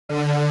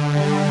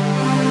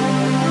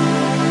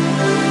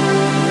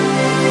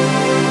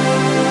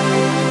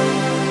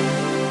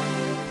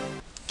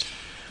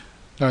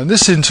in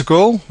this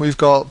integral we've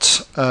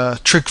got a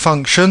trig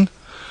function,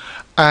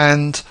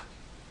 and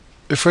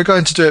if we're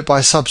going to do it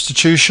by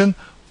substitution,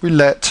 we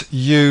let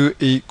u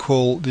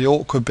equal the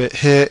awkward bit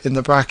here in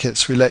the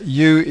brackets. We let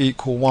u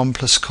equal 1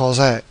 plus cos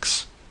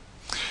x.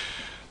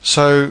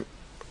 So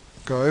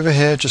go over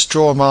here, just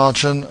draw a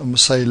margin, and we'll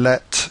say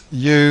let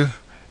u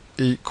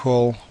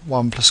equal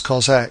 1 plus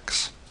cos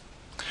x.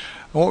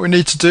 And what we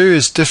need to do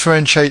is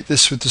differentiate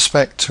this with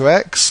respect to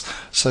x,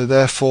 so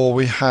therefore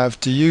we have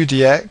du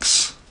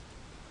dx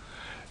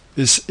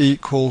is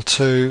equal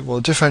to, well,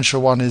 the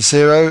differential one is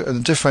 0 and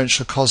the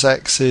differential cos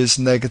x is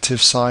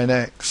negative sine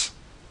x.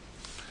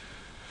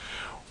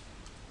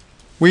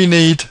 We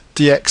need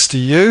dx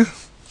du,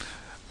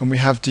 and we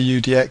have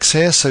du dx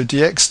here, so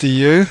dx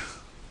du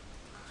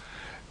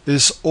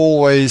is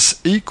always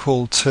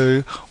equal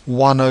to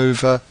 1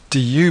 over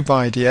du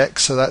by dx,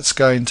 so that's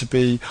going to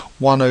be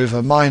 1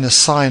 over minus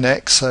sine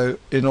x, so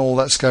in all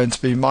that's going to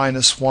be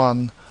minus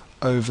 1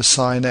 over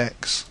sine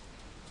x.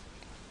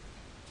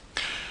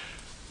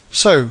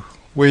 So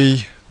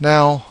we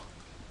now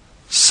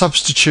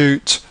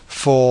substitute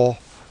for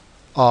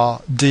our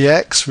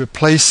dx,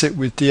 replace it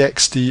with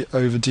dx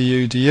over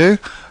du,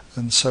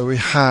 and so we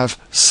have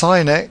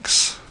sine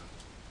x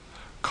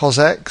cos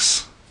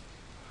x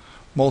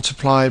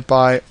multiplied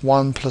by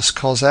 1 plus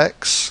cos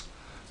x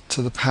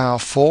to the power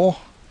 4.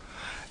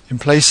 In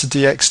place of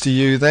dx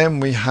du then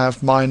we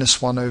have minus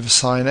 1 over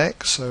sine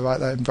x, so write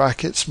that in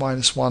brackets,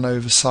 minus 1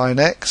 over sine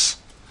x,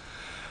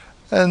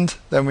 and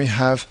then we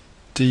have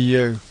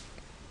du.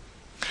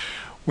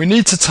 We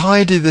need to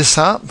tidy this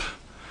up,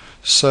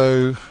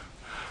 so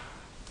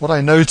what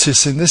I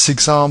notice in this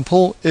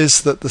example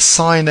is that the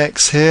sine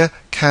x here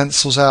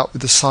cancels out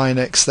with the sine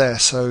x there,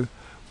 so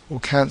we'll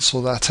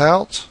cancel that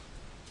out.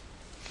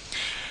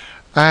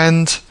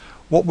 And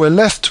what we're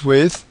left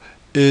with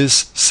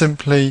is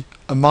simply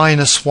a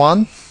minus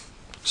 1,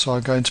 so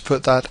I'm going to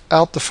put that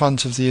out the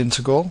front of the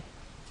integral,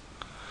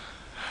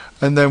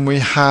 and then we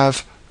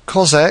have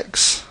cos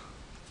x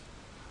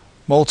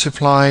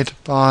multiplied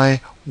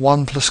by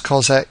 1 plus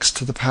cos x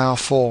to the power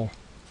 4,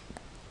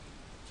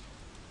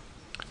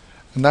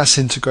 and that's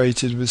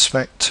integrated with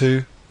respect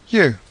to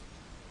u.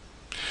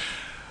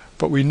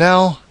 But we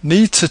now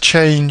need to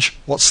change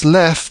what's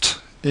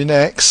left in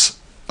x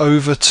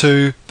over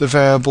to the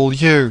variable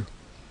u.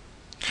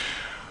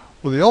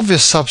 Well, the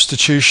obvious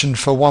substitution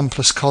for 1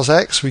 plus cos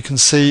x we can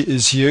see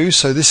is u,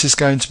 so this is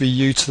going to be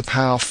u to the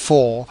power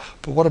 4.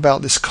 But what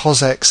about this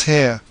cos x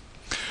here?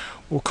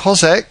 Well,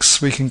 cos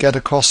x we can get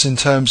across in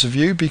terms of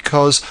u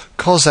because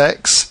cos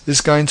x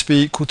is going to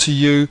be equal to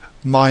u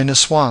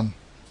minus 1.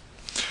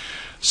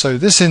 So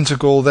this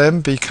integral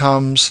then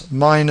becomes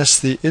minus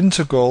the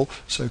integral,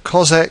 so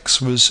cos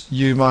x was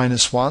u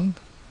minus 1,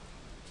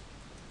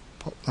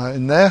 pop that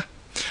in there,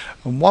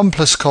 and 1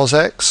 plus cos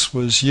x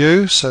was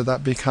u, so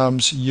that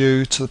becomes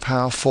u to the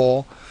power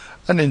 4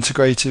 and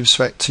integrated with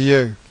respect to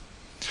u.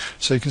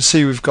 So you can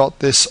see we've got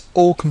this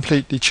all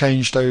completely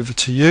changed over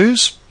to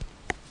u's.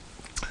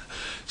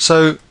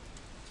 So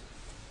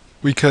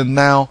we can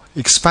now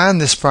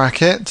expand this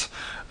bracket,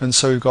 and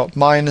so we've got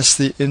minus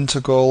the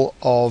integral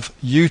of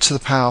u to the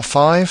power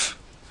 5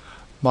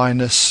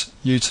 minus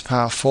u to the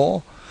power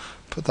 4.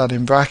 Put that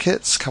in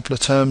brackets, a couple of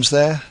terms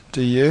there,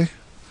 du.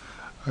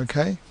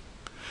 Okay.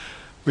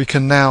 We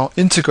can now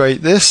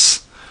integrate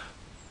this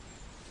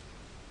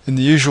in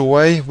the usual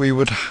way. We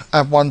would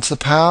add 1 to the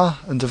power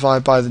and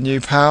divide by the new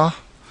power,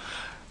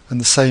 and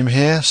the same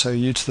here, so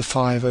u to the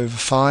 5 over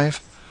 5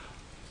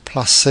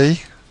 plus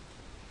c.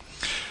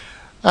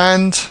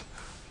 And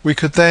we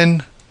could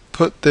then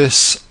put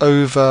this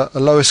over a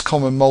lowest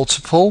common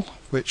multiple,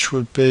 which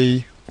would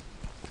be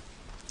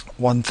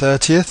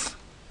 1/30,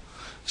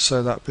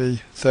 so that'd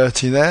be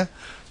 30 there,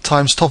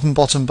 times top and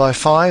bottom by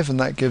 5, and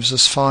that gives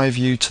us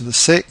 5u to the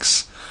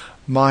 6,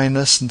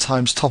 minus and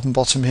times top and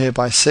bottom here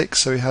by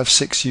 6, so we have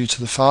 6u to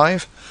the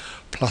 5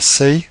 plus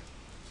c.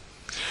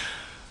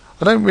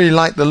 I don't really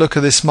like the look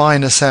of this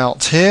minus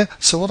out here,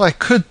 so what I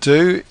could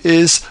do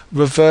is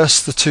reverse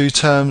the two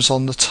terms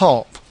on the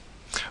top.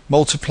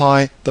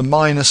 Multiply the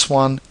minus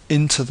 1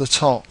 into the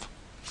top.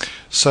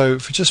 So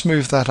if we just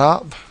move that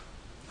up,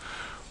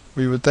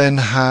 we would then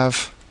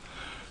have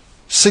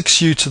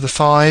 6u to the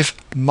 5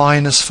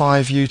 minus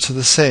 5u to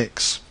the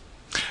 6.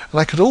 And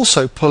I could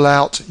also pull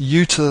out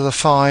u to the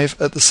 5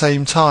 at the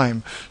same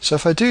time. So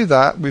if I do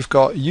that, we've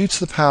got u to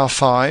the power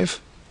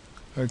 5.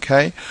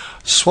 Okay,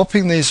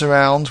 swapping these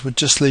around would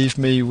just leave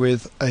me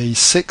with a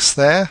 6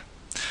 there,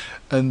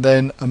 and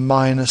then a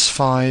minus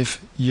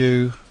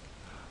 5u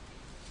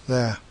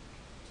there.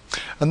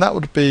 And that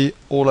would be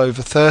all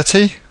over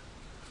 30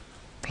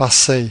 plus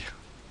c.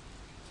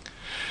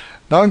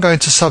 Now I'm going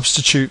to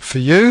substitute for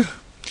u.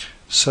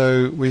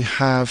 So we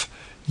have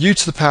u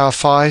to the power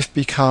 5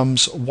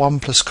 becomes 1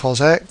 plus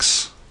cos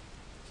x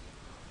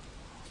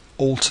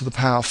all to the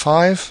power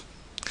 5,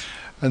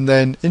 and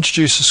then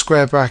introduce a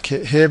square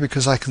bracket here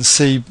because I can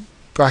see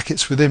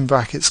brackets within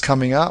brackets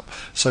coming up.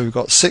 So we've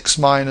got 6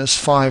 minus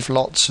 5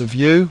 lots of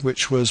u,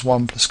 which was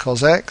 1 plus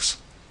cos x.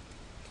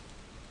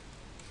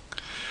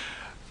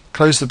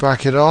 close the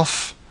bracket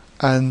off,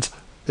 and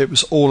it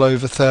was all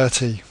over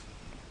 30.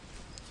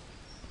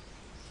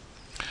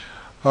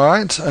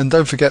 Alright, and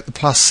don't forget the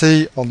plus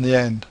C on the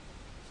end.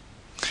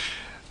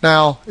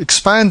 Now,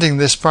 expanding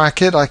this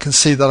bracket, I can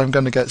see that I'm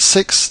going to get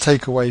 6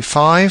 take away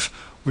 5,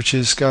 which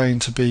is going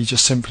to be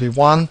just simply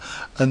 1,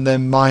 and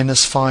then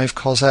minus 5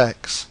 cos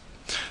x.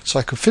 So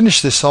I could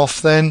finish this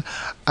off then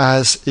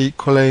as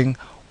equaling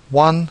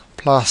 1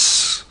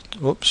 plus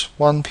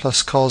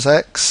cos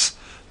x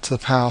to the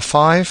power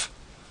 5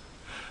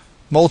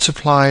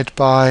 multiplied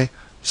by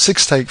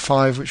 6 take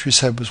 5, which we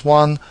said was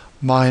 1,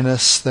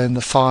 minus then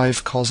the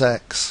 5 cos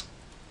x.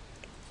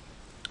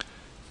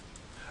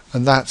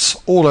 And that's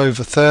all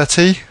over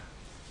 30.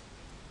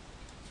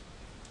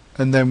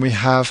 And then we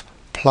have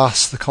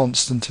plus the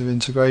constant of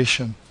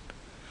integration.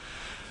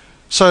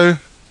 So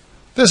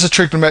there's a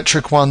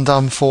trigonometric one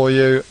done for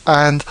you,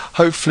 and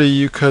hopefully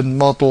you can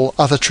model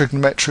other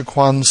trigonometric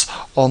ones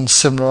on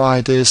similar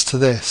ideas to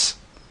this.